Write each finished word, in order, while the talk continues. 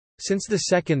Since the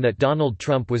second that Donald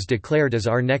Trump was declared as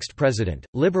our next president,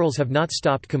 liberals have not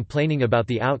stopped complaining about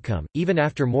the outcome, even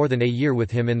after more than a year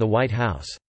with him in the White House.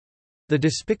 The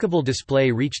despicable display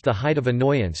reached the height of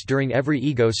annoyance during every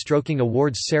ego-stroking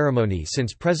awards ceremony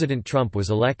since President Trump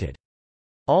was elected.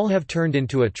 All have turned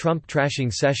into a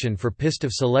Trump-trashing session for pissed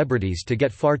off celebrities to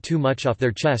get far too much off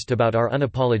their chest about our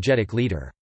unapologetic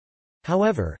leader.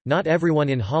 However, not everyone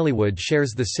in Hollywood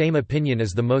shares the same opinion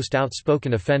as the most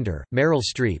outspoken offender, Meryl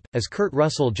Streep, as Kurt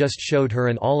Russell just showed her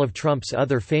and all of Trump's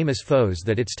other famous foes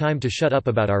that it's time to shut up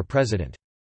about our president.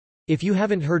 If you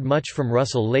haven't heard much from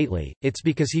Russell lately, it's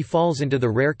because he falls into the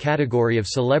rare category of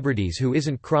celebrities who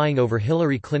isn't crying over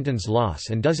Hillary Clinton's loss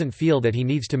and doesn't feel that he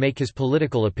needs to make his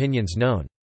political opinions known.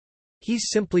 He's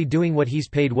simply doing what he's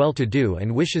paid well to do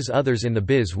and wishes others in the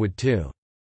biz would too.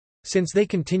 Since they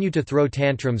continue to throw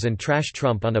tantrums and trash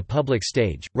Trump on a public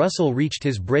stage, Russell reached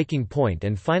his breaking point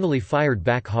and finally fired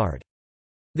back hard.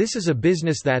 This is a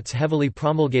business that's heavily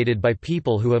promulgated by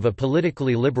people who have a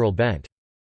politically liberal bent.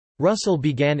 Russell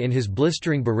began in his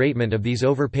blistering beratement of these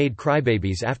overpaid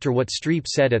crybabies after what Streep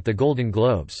said at the Golden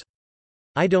Globes.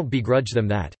 "I don't begrudge them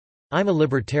that. I'm a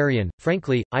libertarian,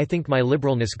 frankly, I think my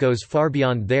liberalness goes far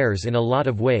beyond theirs in a lot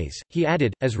of ways," he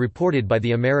added, as reported by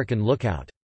the American Lookout.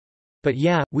 "But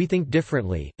yeah, we think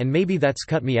differently, and maybe that's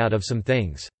cut me out of some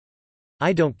things.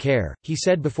 I don't care," he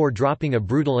said before dropping a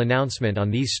brutal announcement on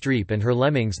these Streep and her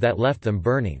lemmings that left them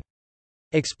burning.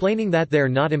 Explaining that they're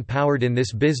not empowered in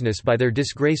this business by their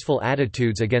disgraceful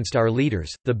attitudes against our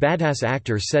leaders, the badass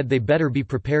actor said they better be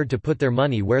prepared to put their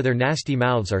money where their nasty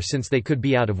mouths are since they could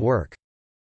be out of work.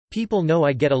 "People know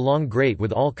I get along great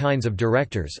with all kinds of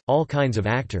directors, all kinds of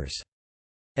actors.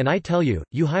 And I tell you,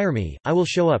 you hire me, I will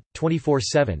show up,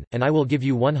 24/7, and I will give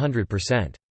you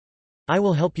 100%. I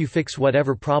will help you fix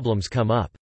whatever problems come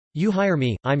up. You hire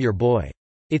me, I'm your boy.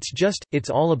 It's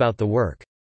all about the work.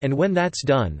 And when that's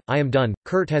done, I am done."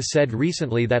 Kurt has said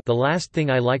recently that the last thing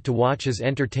I like to watch is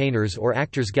entertainers or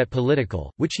actors get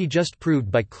political, which he just proved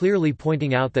by clearly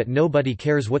pointing out that nobody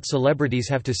cares what celebrities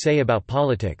have to say about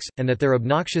politics, and that their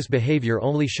obnoxious behavior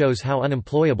only shows how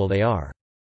unemployable they are.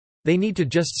 They need to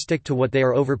just stick to what they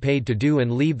are overpaid to do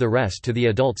and leave the rest to the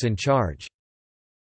adults in charge.